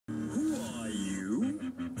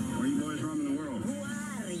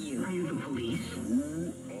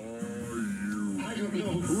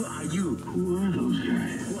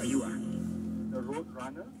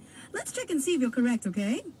and see if you're correct,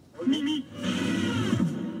 okay? Me.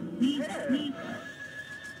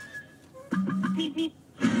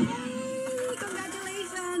 Hey,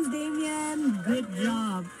 congratulations, Damien. Good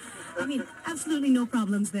job. I mean, absolutely no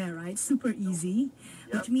problems there, right? Super easy.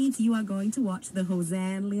 Which means you are going to watch the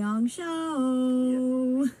Hosan Leong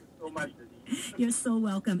show. So much, Denise. You're so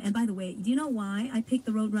welcome. And by the way, do you know why I picked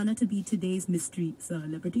the Roadrunner to be today's mystery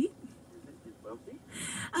celebrity? His birthday?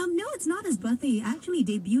 No, it's not his birthday. He actually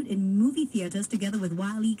debuted in movie theaters together with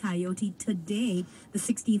Wile E. Coyote today, the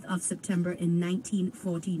 16th of September in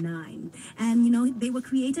 1949. And, you know, they were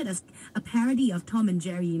created as a parody of Tom and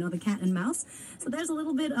Jerry, you know, the cat and mouse. So there's a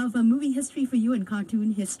little bit of a movie history for you and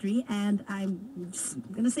cartoon history. And I'm just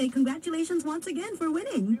going to say congratulations once again for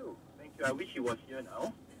winning. Thank you. I wish he was here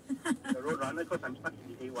now. The Roadrunner, because I'm stuck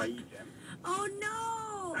in the AYE jam. Oh, no!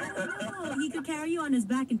 Oh, no! He could carry you on his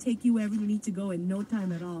back and take you wherever you need to go in no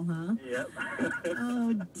time at all, huh? Yep.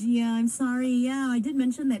 Oh, dear, I'm sorry. Yeah, I did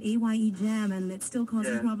mention that AYE jam, and it's still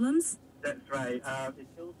causing problems. That's right. It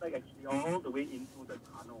feels like actually all the way into the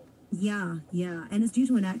tunnel. Yeah, and it's due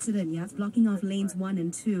to an accident. Yeah, it's blocking off lanes 1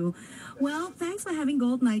 and 2. Well, thanks for having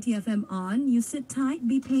Gold 90 FM on. You sit tight,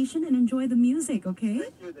 be patient, and enjoy the music, okay?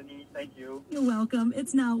 Thank you, Denise. Thank you. You're welcome.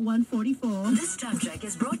 It's now 1:44. This time check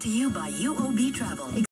is brought to you by UOB Travel.